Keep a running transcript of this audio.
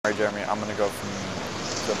Alright, Jeremy, I'm gonna go from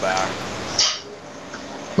the back.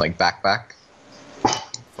 Like back?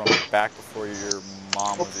 From back before your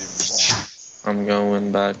mom was even born. I'm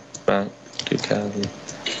going back to Cali.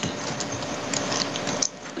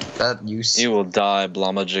 That You will die,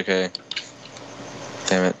 Blama JK.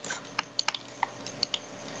 Damn it.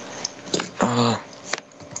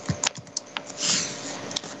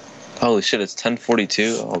 Holy shit, it's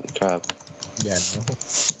 10:42? Holy crap. Yeah, no.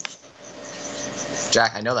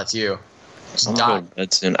 Jack, I know that's you. I'm gonna go to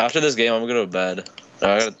bed soon. After this game, I'm gonna go to bed.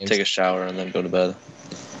 I gotta take a shower and then go to bed.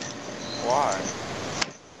 Why?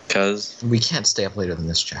 Cause we can't stay up later than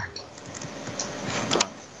this, Jack.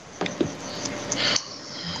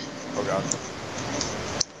 Oh god.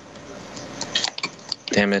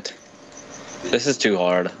 damn it. This is too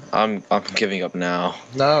hard. I'm giving up now.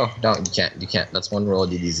 No, you can't. That's one rule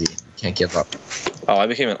of DDZ. You can't give up. Oh, I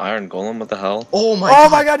became an iron golem? What the hell? Oh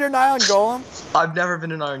my god, you're an iron golem? I've never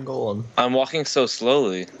been an iron golem. I'm walking so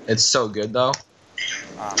slowly. It's so good though.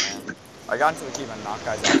 Aw, man. I got into the keep and knocked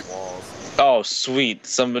guys off walls. Oh, sweet.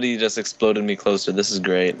 Somebody just exploded me closer. This is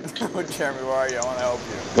great. Jeremy, where are you? I want to help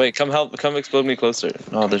you. Wait, come explode me closer.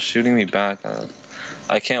 Oh, they're shooting me back.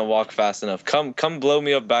 I can't walk fast enough. Come blow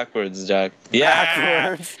me up backwards, Jack. Yeah!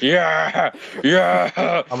 Backwards? Yeah!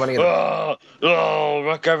 I'm gonna get oh,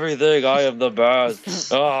 wreck everything. I am the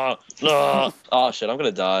best. Oh, shit, I'm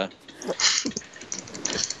gonna die.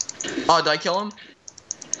 Oh, did I kill him?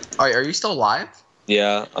 Alright, are you still alive?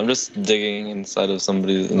 Yeah, I'm just digging inside of of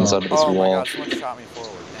this wall. Oh my god, someone shot me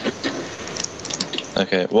forward, man.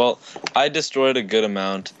 Okay, well, I destroyed a good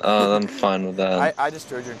amount. I'm fine with that. I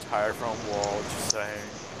destroyed your entire front wall, just saying.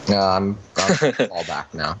 Yeah, I'm fall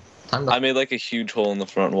back now. Time to I made like a huge hole in the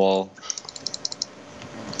front wall.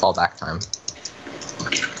 fall back time.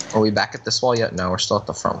 Are we back at this wall yet? No, we're still at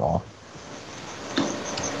the front wall.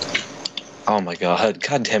 Oh my god,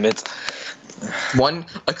 god damn it.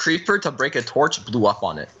 A creeper to break a torch blew up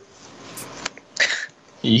on it.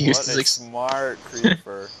 He What a smart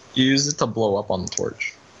creeper. You used it to blow up on the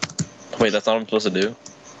torch. Wait, that's not what I'm supposed to do?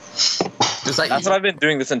 That's what I've been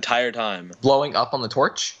doing this entire time. Blowing up on the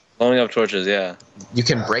torch? Blowing up torches, yeah. You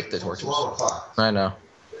can break the torches. I know.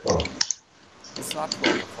 It's not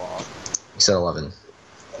 12 o'clock. You said 11.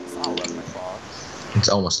 It's not 11 o'clock. It's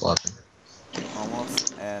almost 11.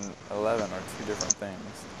 Almost and 11 are two different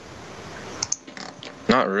things.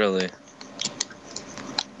 Not really.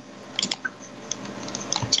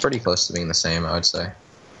 It's pretty close to being the same, I would say.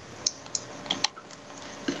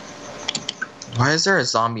 Why is there a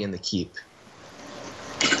zombie in the keep?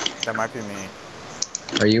 That might be me.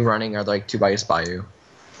 Are you running? Are there like 2 bodies by you?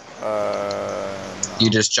 No. You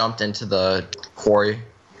just jumped into the quarry?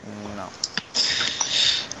 No.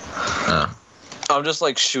 Oh. I'm just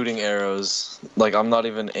like shooting arrows. Like I'm not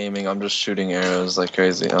even aiming, I'm just shooting arrows like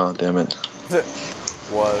crazy. Oh, damn it.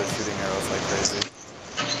 Was shooting arrows like crazy.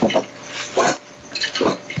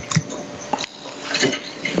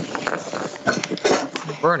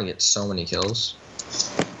 We're gonna get so many kills.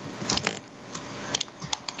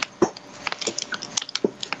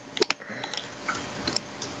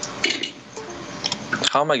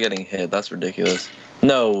 How am I getting hit? That's ridiculous.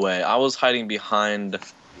 No way. I was hiding behind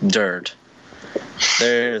dirt.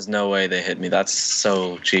 There's no way they hit me. That's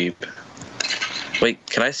so cheap. Wait,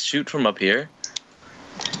 can I shoot from up here?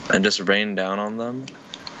 And just rain down on them?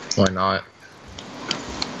 Why not?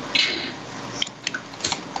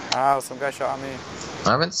 Ow, some guy shot me.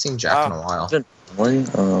 I haven't seen Jack in a while.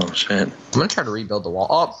 Oh, shit. I'm gonna try to rebuild the wall.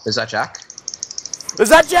 Oh, is that Jack? Is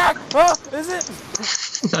that Jack? Oh, is it?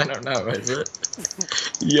 I don't know, is it?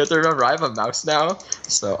 You have to remember, I have a mouse now.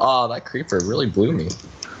 So, that creeper really blew me.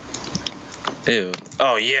 Ew.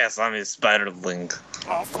 Oh, yes, I'm a spiderling.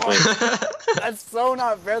 Oh, fuck. That's so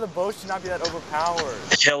not fair. The bow should not be that overpowered.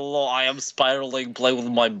 Hello, I am spiderling. Play with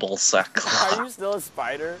my ballsack. Are you still a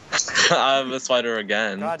spider? I'm a spider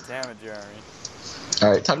again. God damn it, Jeremy.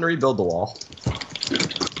 Alright, time to rebuild the wall.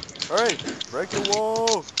 Alright, break the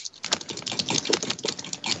wall.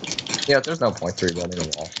 Yeah, there's no point to rebuilding a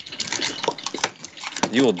wall.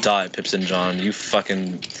 You will die, Pips and John. You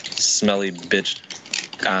fucking smelly bitch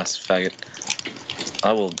ass faggot.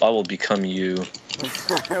 I will become you.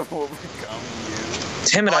 I will become you.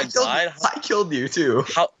 Damn it, I died? I killed you too.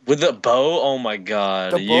 How, with the bow? Oh my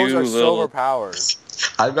god. The bows are so little... overpowered.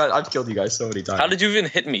 I've killed you guys so many times. How did you even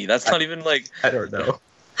hit me? That's not even like... I don't know.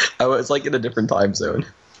 I was like in a different time zone.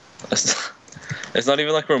 It's not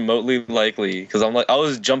even like remotely likely, because I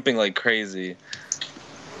was jumping like crazy.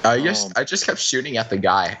 I just kept shooting at the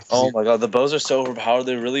guy. Oh my god, the bows are so overpowered,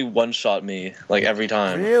 they really one-shot me, like, every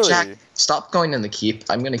time. Really? Jack, stop going in the keep.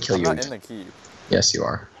 I'm gonna kill you. I'm not in the keep. Yes, you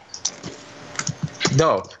are.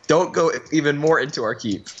 No, don't go even more into our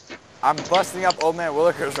keep. I'm busting up Old Man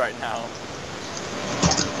Willikers right now.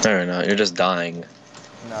 No, you're not. You're just dying.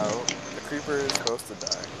 No, the creeper is supposed to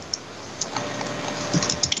die.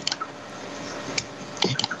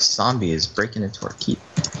 Zombie is breaking into our keep.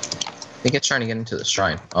 I think it's trying to get into the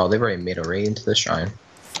shrine. Oh, they've already made a raid into the shrine.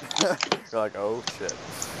 You're like, oh shit.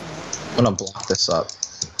 I'm gonna block this up.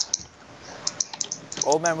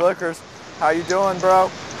 Old Man Willikers, how you doing, bro?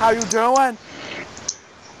 How you doing?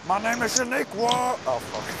 My name is Shaniqua. Oh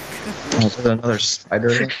fuck. Oh, there's another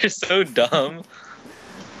spider. You're so dumb.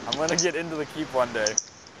 I'm gonna get into the keep one day.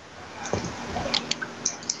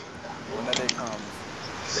 When that day comes,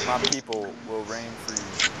 my people will reign free.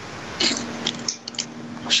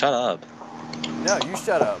 Shut up. No, you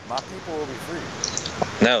shut up. My people will be free.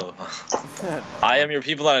 No. I am your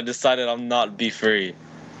people and I decided I'm not be free.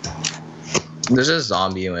 There's a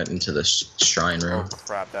zombie who went into the shrine room. Oh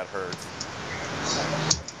crap, that hurts.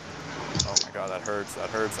 Oh my god, that hurts, that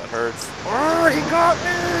hurts, that hurts. Oh, he got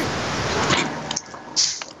me!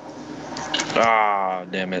 Ah,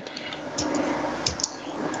 damn it.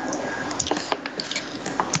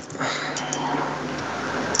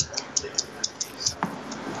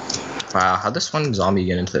 Wow, how'd this one zombie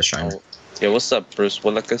get into the shrine? Yeah, what's up, Bruce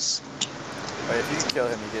Willikers? But if you can kill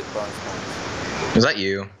him, you get bonus points. Is that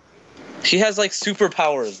you? He has like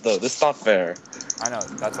superpowers though. This is not fair. I know,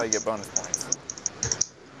 that's how you get bonus points.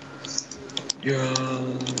 Yeah.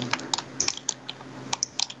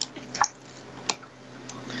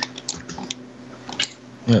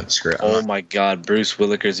 Yeah, screw it. Oh my god, Bruce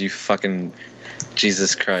Willikers, you fucking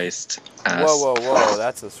Jesus Christ. Ass. Whoa, whoa, whoa,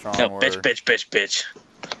 that's a strong No, word. bitch, bitch, bitch, bitch.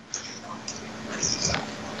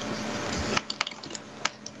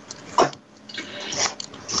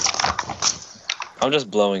 I'm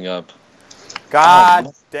just blowing up.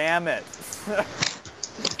 God damn it.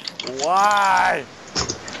 Why?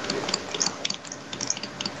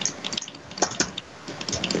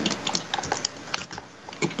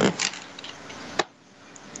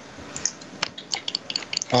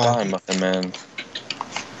 Die, Muffin Man.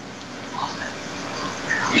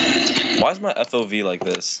 Why is my FOV like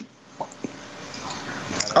this?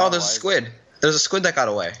 Oh, there's a squid. There's a squid that got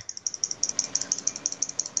away.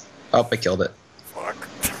 Oh, I killed it. Fuck.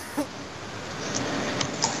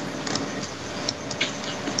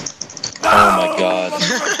 Oh my god.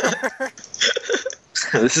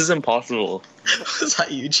 This is impossible. Was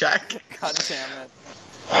that you, Jack? God damn it.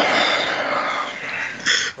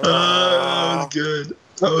 That was good.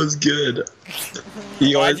 That was good.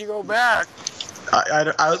 You Why'd guys, you go back?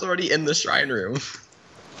 I was already in the shrine room.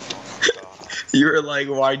 You were like,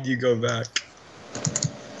 why'd you go back?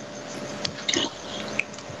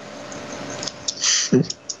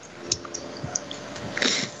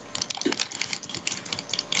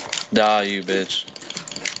 Die, you bitch.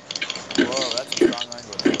 Whoa, that's a strong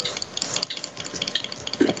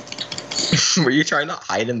language. Were you trying to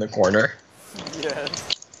hide in the corner? Yes.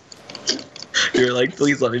 You were like,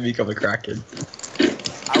 please let me become a Kraken.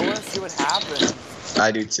 I want to see what happens. I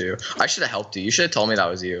do too. I should have helped you. You should have told me that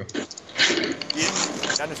was you. You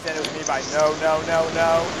didn't understand it was me by no.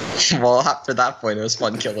 Well, after that point, it was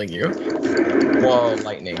fun killing you. Whoa,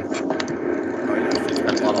 lightning. Oh, yeah.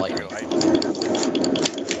 That's a lot of lightning.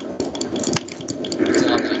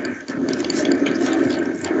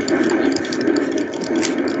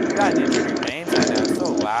 You gotta name your names right now. It's so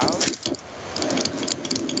loud.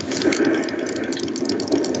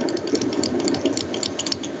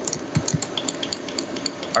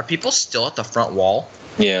 Are people still at the front wall?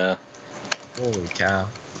 Yeah. Holy cow.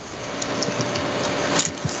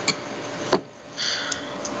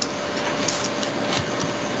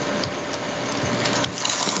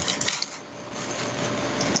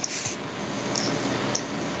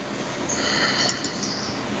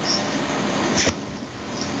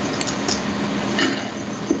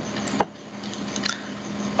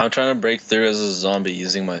 I'm trying to break through as a zombie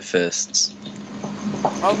using my fists.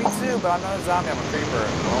 Oh, me too, but I'm not a zombie. I'm a creeper.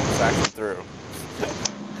 I'm almost actually through.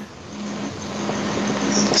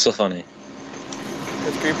 So funny.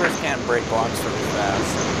 Because creepers can't break blocks really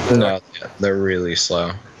fast. No, they're really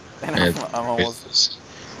slow. And I'm almost...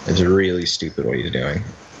 It's really stupid what you're doing.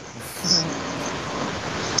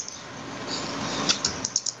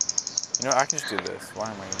 You know, I can just do this. Why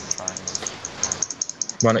am I even trying this?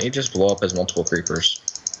 Why don't you just blow up as multiple creepers?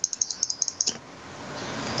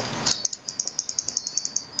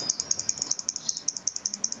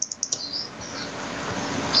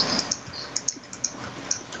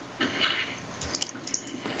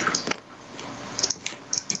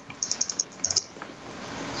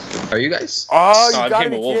 Are you guys? Oh, you I gotta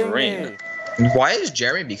became be a kidding Wolverine. me. Why is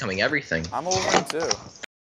Jeremy becoming everything? I'm a Wolverine too.